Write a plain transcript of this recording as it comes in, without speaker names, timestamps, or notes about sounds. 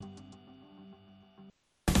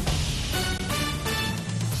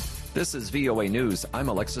This is VOA News. I'm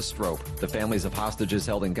Alexis Strope. The families of hostages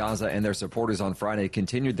held in Gaza and their supporters on Friday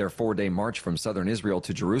continued their four-day march from southern Israel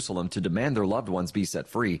to Jerusalem to demand their loved ones be set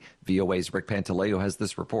free. VOA's Rick Pantaleo has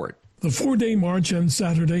this report. The four-day march ends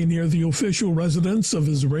Saturday near the official residence of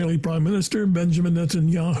Israeli Prime Minister Benjamin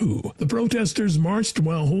Netanyahu. The protesters marched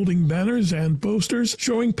while holding banners and posters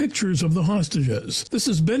showing pictures of the hostages. This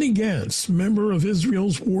is Benny Gantz, member of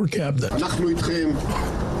Israel's war cabinet.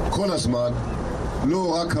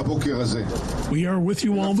 We are with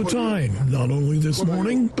you all the time, not only this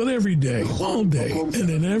morning, but every day, all day, and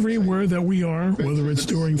in everywhere that we are, whether it's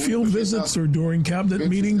during field visits or during cabinet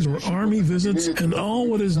meetings or army visits, and all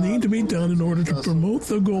what is need to be done in order to promote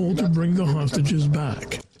the goal to bring the hostages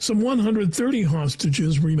back. Some 130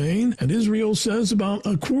 hostages remain, and Israel says about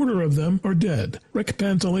a quarter of them are dead. Rick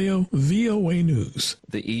Pantaleo, VOA News.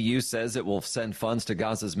 The EU says it will send funds to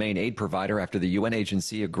Gaza's main aid provider after the UN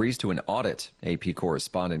agency agrees to an audit. AP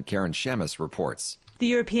correspondent Karen Shamus reports. The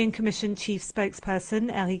European Commission chief spokesperson,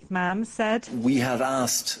 Eric Mam, said, "We have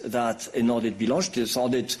asked that an audit be launched. This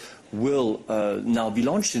audit will now be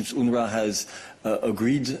launched since UNRWA has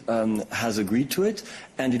agreed to it,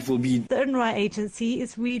 and it will be..." The UNRWA agency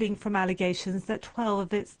is reeling from allegations that 12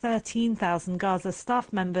 of its 13,000 Gaza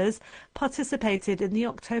staff members participated in the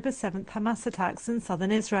October 7th Hamas attacks in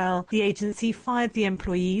southern Israel. The agency fired the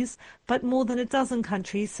employees, but more than a dozen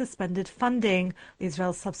countries suspended funding.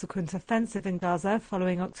 Israel's subsequent offensive in Gaza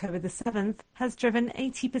following October the 7th has driven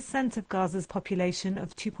 80% of Gaza's population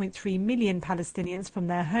of 2.3 million Palestinians from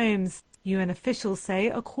their homes. UN officials say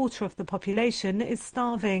a quarter of the population is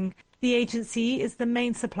starving. The agency is the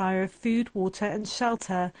main supplier of food, water and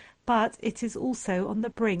shelter, but it is also on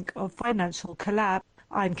the brink of financial collapse.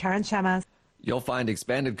 I'm Karen Shamas. You'll find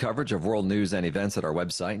expanded coverage of world news and events at our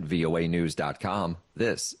website, voanews.com.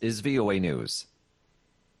 This is VOA News.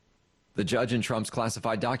 The judge in Trump's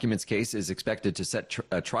classified documents case is expected to set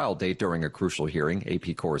a trial date during a crucial hearing.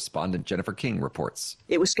 AP correspondent Jennifer King reports.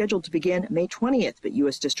 It was scheduled to begin May 20th, but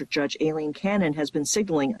U.S. District Judge Aileen Cannon has been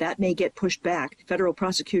signaling that may get pushed back. Federal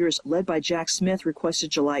prosecutors led by Jack Smith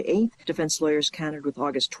requested July 8th. Defense lawyers countered with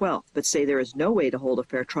August 12th, but say there is no way to hold a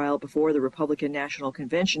fair trial before the Republican National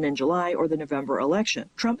Convention in July or the November election.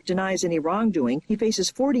 Trump denies any wrongdoing. He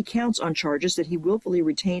faces 40 counts on charges that he willfully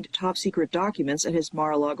retained top-secret documents at his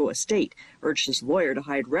Mar-a-Lago estate, urged his lawyer to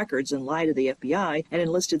hide records and lie to the FBI, and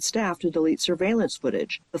enlisted staff to delete surveillance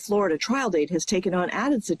footage. The Florida trial date has taken on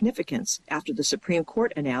added significance after the Supreme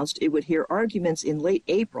Court announced it would hear arguments in late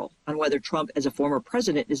April on whether Trump, as a former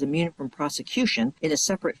president, is immune from prosecution in a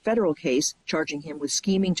separate federal case charging him with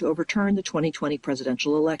scheming to overturn the 2020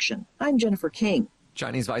 presidential election. I'm Jennifer King.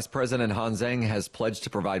 Chinese Vice President Han Zheng has pledged to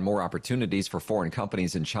provide more opportunities for foreign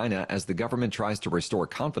companies in China as the government tries to restore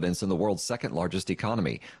confidence in the world's second-largest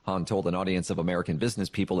economy. Han told an audience of American business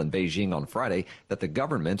people in Beijing on Friday that the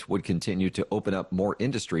government would continue to open up more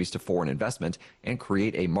industries to foreign investment and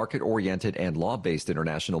create a market-oriented and law-based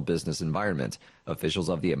international business environment. Officials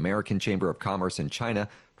of the American Chamber of Commerce in China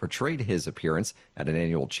portrayed his appearance at an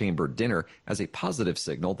annual chamber dinner as a positive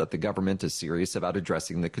signal that the government is serious about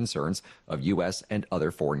addressing the concerns of U.S. and other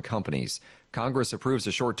foreign companies. Congress approves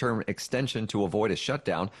a short-term extension to avoid a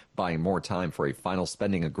shutdown, buying more time for a final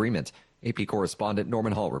spending agreement. AP correspondent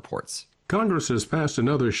Norman Hall reports. Congress has passed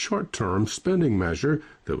another short-term spending measure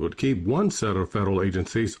that would keep one set of federal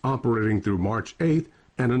agencies operating through March 8th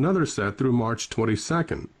and another set through March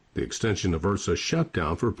 22nd. The extension averts a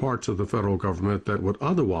shutdown for parts of the federal government that would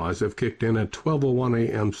otherwise have kicked in at 12:01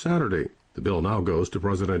 a.m. Saturday. The bill now goes to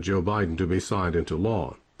President Joe Biden to be signed into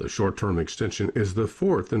law. The short-term extension is the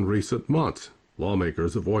fourth in recent months.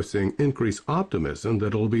 Lawmakers are voicing increased optimism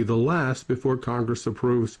that it will be the last before Congress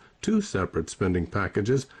approves two separate spending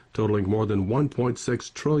packages totaling more than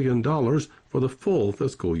 $1.6 trillion for the full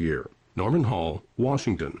fiscal year. Norman Hall,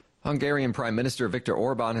 Washington. Hungarian Prime Minister Viktor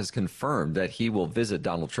Orban has confirmed that he will visit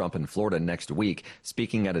Donald Trump in Florida next week.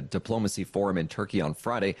 Speaking at a diplomacy forum in Turkey on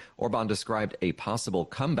Friday, Orban described a possible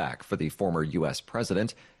comeback for the former U.S.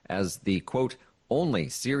 president as the, quote, only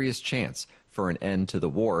serious chance for an end to the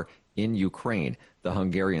war in Ukraine. The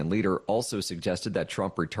Hungarian leader also suggested that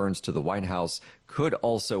Trump returns to the White House could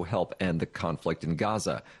also help end the conflict in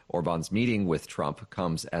Gaza. Orban's meeting with Trump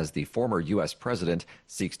comes as the former U.S. president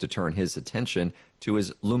seeks to turn his attention to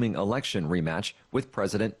his looming election rematch with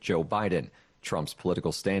President Joe Biden. Trump's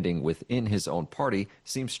political standing within his own party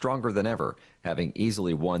seems stronger than ever, having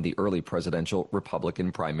easily won the early presidential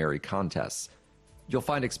Republican primary contests. You'll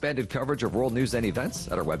find expanded coverage of world news and events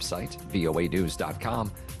at our website,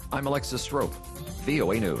 voanews.com. I'm Alexis Strope,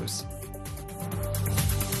 VOA News.